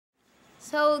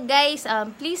So guys,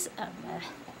 please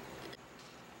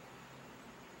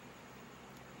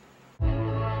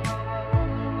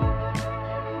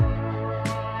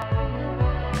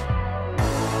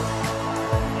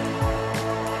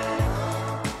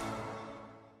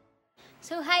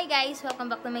So hi guys! Welcome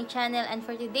back to my channel, and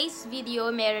for today's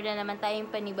video, meron na naman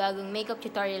tayong panibagong makeup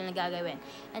tutorial na gagawin.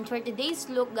 And for today's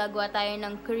look, gagawa tayo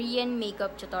ng Korean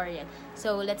makeup tutorial.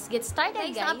 So let's get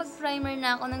started guys! Nakapag-primer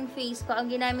na ako ng face ko. Ang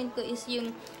ginamit ko is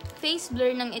yung face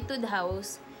blur ng Etude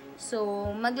House. So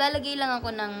maglalagay lang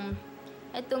ako ng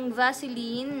itong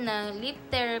Vaseline na lip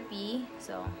therapy.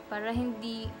 So para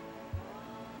hindi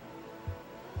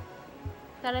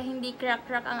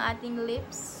crack-crack ang ating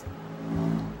lips.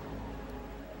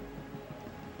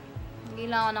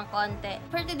 Kailangan ko ng konti.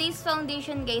 For today's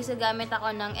foundation guys, gamit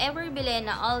ako ng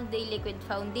Bilena All Day Liquid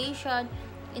Foundation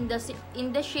in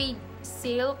the shade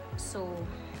Silk. So,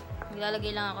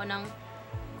 maglalagay lang ako ng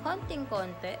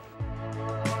konting-konti.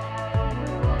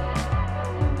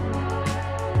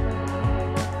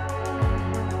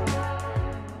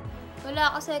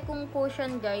 Wala kasi kung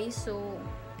cushion guys, so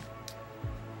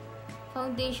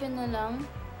foundation na lang.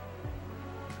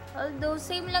 Although,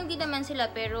 same lang din naman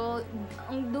sila, pero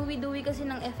ang dewy-dewy kasi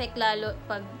ng effect lalo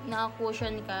pag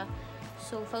naka-cushion ka.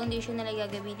 So, foundation na lang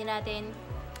gagamitin natin.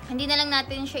 Hindi na lang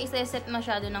natin siya isa-set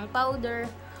masyado ng powder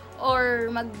or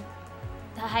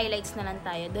mag-highlights na lang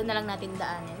tayo. Doon na lang natin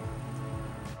daanin.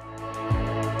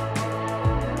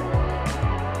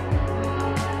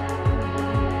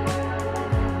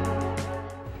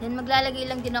 Then, maglalagay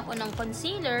lang din ako ng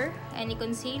concealer. Any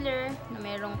concealer na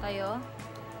meron kayo.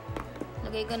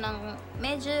 Lagay ko ng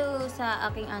medyo sa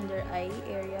aking under eye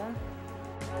area.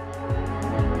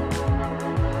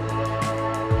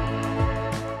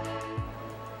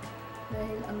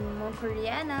 Dahil ang mga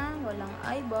Koreana, walang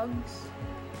eye bags.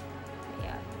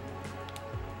 Kaya,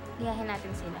 liyahin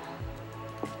natin sila.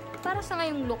 Para sa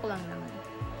ngayong look lang naman.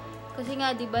 Kasi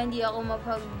nga, diba, hindi ako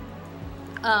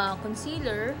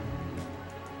concealer.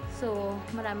 So,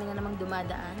 marami na namang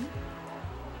dumadaan.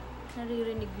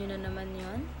 Naririnig nyo na naman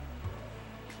yon.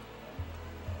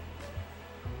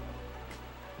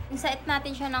 Inset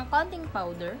natin siya ng konting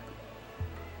powder.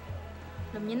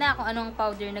 Alam niyo na kung anong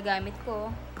powder na gamit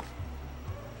ko.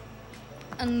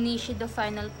 Ang Eyeshadow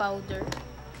Final Powder.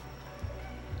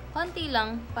 Konti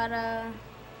lang para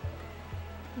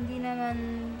hindi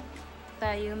naman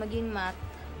tayo maging matte.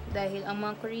 Dahil ang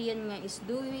mga Korean nga is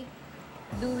dewy.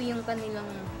 Dewy yung kanilang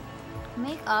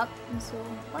makeup. So,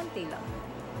 konti lang.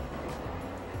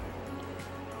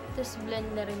 Tapos blend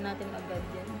na rin natin agad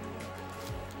yan.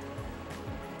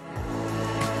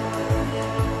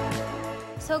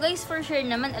 So guys, for sure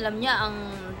naman, alam niya, ang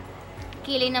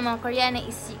kilay ng mga Koreana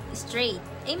is straight.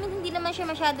 I mean, hindi naman siya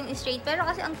masyadong straight, pero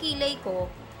kasi ang kilay ko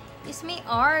is may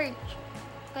arch.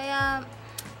 Kaya,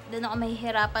 doon ako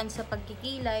mahihirapan sa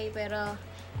pagkikilay, pero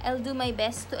I'll do my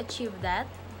best to achieve that.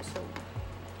 So,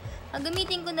 ang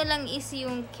gamitin ko na lang is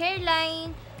yung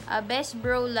Careline Best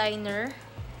Brow Liner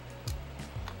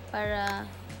para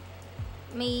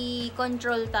may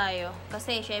control tayo.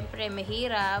 Kasi, syempre,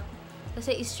 mahirap.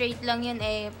 Kasi straight lang yun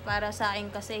para sa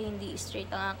akin kasi hindi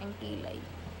straight ang aking kilay.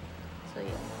 So,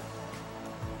 yun.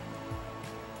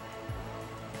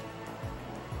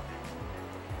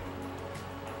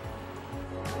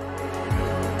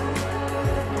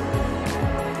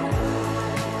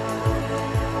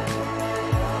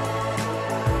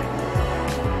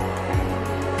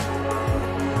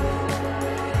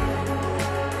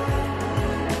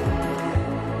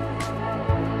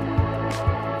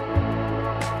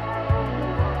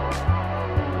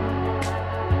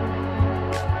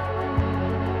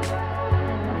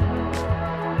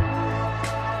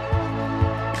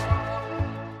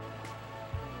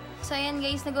 So, ayan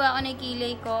guys, nagawa ko na yung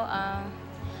kilay ko.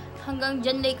 Hanggang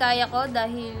dyan lang kaya ko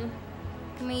dahil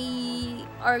may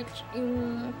arch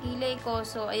yung kilay ko.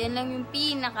 So, ayan lang yung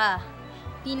pinaka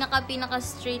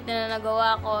straight na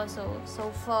nagawa ko.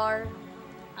 So far,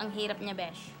 ang hirap niya,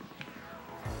 besh.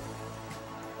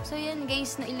 So, ayan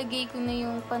guys, nailagay ko na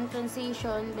yung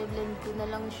pan-transition. Be-blend ko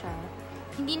na lang siya.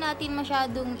 Hindi natin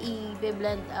masyadong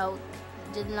i-blend out.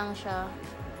 Dyan lang siya.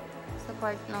 Sa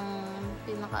part ng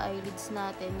pinaka-eyelids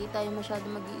natin. Hindi tayo masyado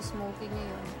mag-i-smoky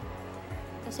ngayon.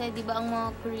 Kasi, di ba ang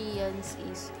mga Koreans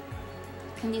is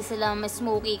hindi sila mas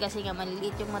smoky kasi nga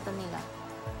maliliit yung mata nila.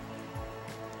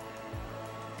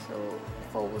 So,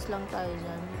 focus lang tayo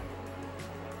dyan.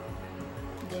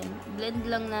 Then, blend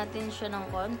lang natin siya ng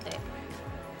konti.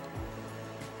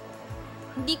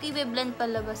 Hindi ko i-blend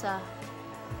palabas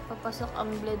papasok ang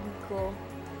blend ko.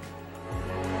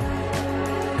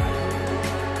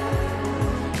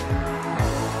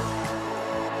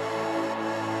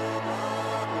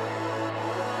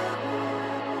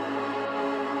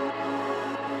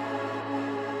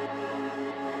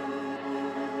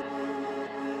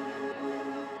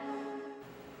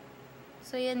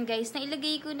 So, yan guys.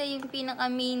 Nailagay ko na yung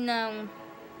pinaka-main ng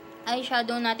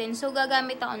eyeshadow natin. So,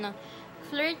 gagamit ako ng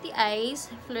Flirty Eyes,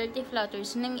 Flirty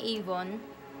Flutters ng Avon.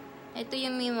 Ito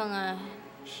yung may mga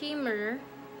shimmer.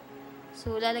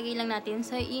 So, lalagay lang natin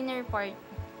sa inner part.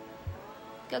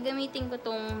 Gagamitin ko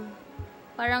tong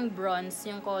parang bronze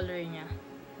yung color niya.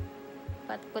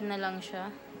 Pat ko na lang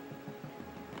siya.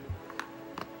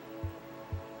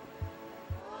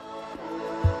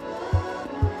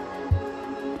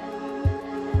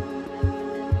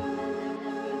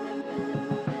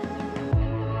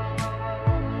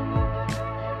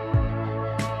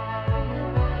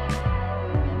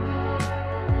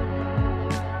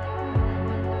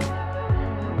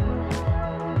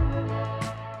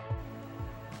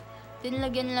 Then,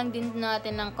 lagyan lang din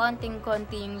natin ng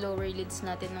konting-konti yung lower lids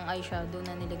natin ng eyeshadow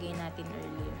na nilagay natin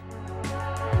earlier.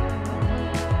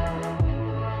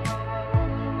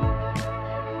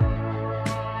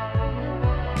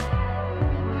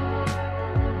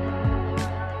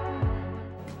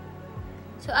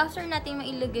 So, after natin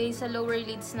mailagay sa lower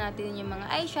lids natin yung mga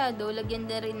eyeshadow, lagyan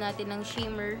na rin natin ng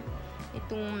shimmer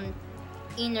itong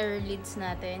inner lids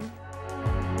natin.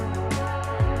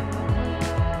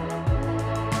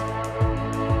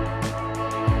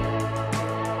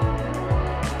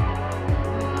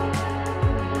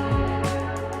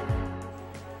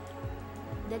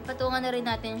 Patungan na rin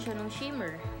natin siya ng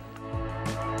shimmer.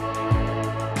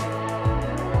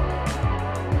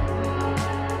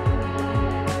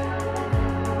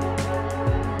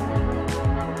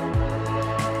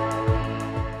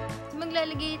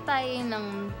 Maglalagay tayo ng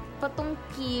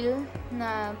patungkil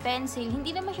na pencil.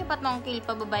 Hindi naman siya patungkil,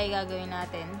 pababay gagawin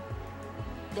natin.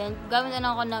 Then, gamit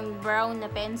na ako ng brown na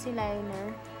pencil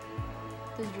liner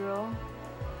to draw.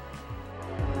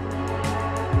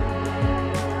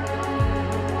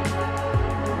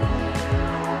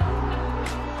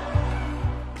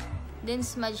 Then,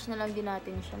 smudge na lang din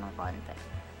natin siya ng konti.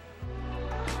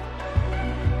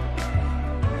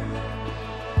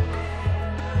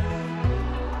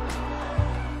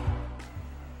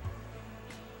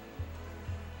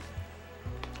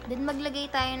 Then, maglagay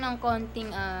tayo ng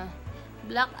konting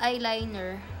black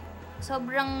eyeliner.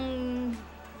 Sobrang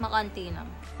makanti lang.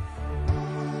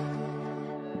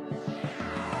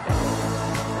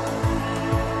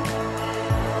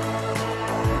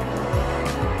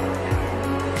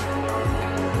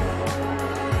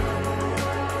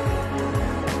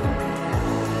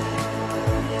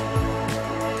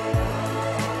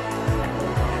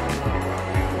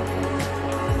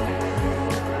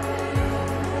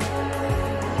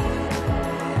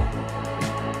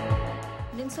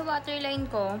 Sa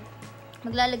waterline ko,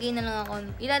 maglalagay na lang ako,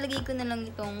 ilalagay ko na lang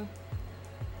itong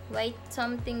white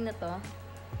something na to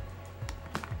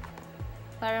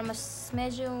para mas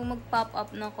medyo mag-pop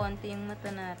up ng konti yung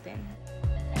mata natin.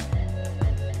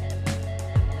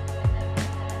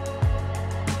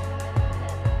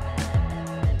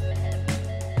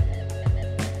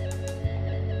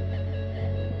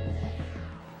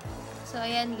 So,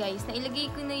 ayan guys, nailagay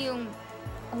ko na yung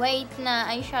white na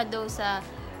eyeshadow sa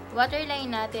waterline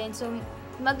natin. So,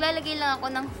 maglalagay lang ako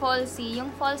ng falsie.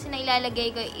 Yung falsie na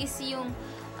ilalagay ko is yung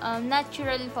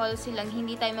natural falsie lang.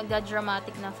 Hindi tayo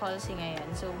magda-dramatic na falsie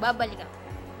ngayon. So, babalik ako.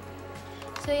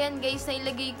 So, yan guys,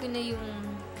 nailagay ko na yung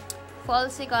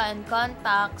falsie ko and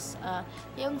contacts.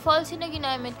 Yung falsie na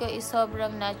ginamit ko is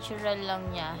sobrang natural lang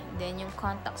niya. Then, yung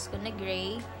contacts ko na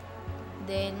gray.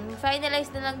 Then,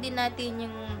 finalize na lang din natin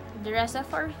yung the rest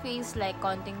of our face like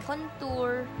konting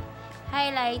contour,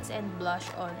 highlights, and blush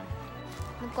on.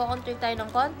 Magko-contour tayo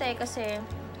ng konti kasi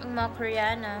ang mga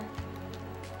Koreana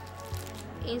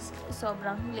is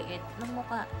sobrang liit ng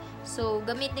mukha. So,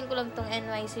 gamitin ko lang tong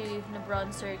NYC na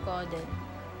bronzer ko din.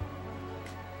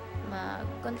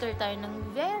 Mag-contour tayo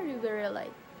ng very, very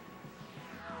light.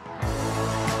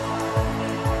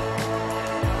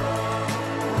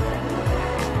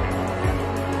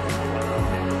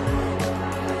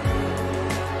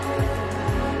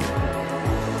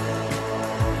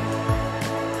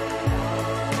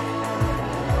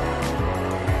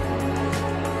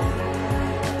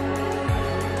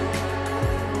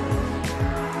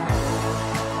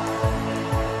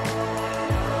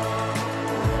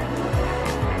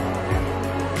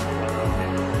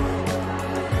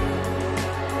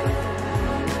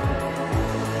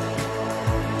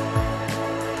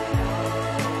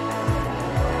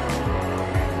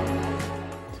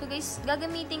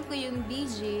 Gagamitin ko yung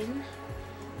Bijin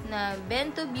na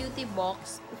Bento Beauty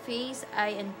Box Face,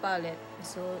 Eye, and Palette.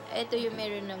 So, ito yung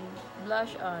meron ng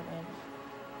blush on and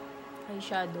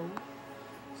eyeshadow.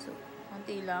 So,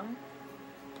 konti lang.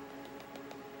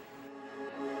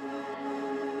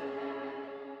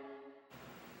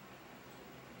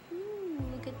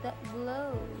 that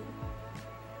glow.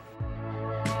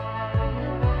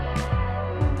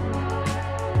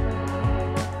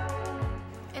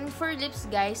 And for lips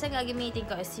guys, ang gagamitin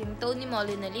ko is yung Tony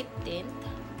Moly na lip tint.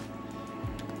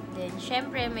 Then,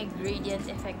 syempre, may gradient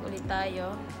effect ulit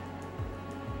tayo.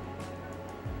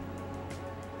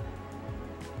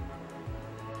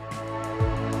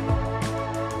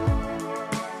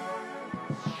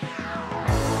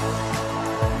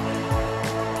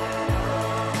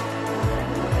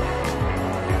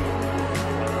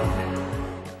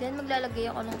 Then, maglalagay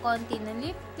ako ng konti na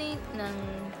lip tint ng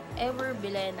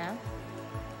Bilena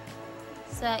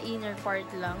sa inner part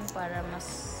lang para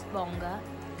mas bongga.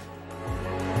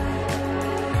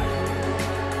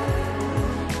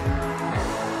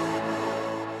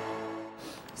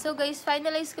 So guys,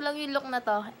 finalize ko lang yung look na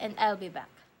to and I'll be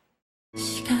back.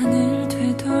 시간을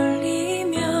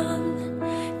되돌리면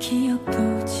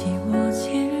기억도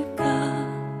지워질까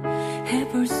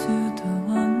해볼 수도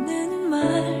없는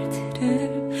말들을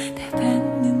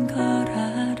내뱉는 걸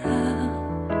알아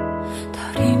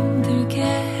덜 힘들게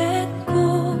했고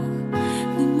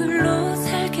눈물로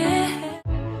살게 해.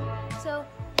 So,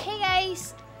 hey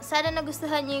guys! Sana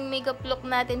nagustuhan niyo yung makeup look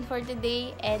natin for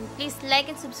today. And please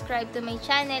like and subscribe to my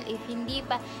channel if hindi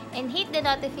pa. And hit the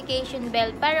notification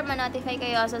bell para ma-notify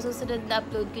kayo sa susunod na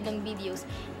upload ko ng videos.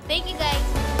 Thank you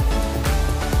guys!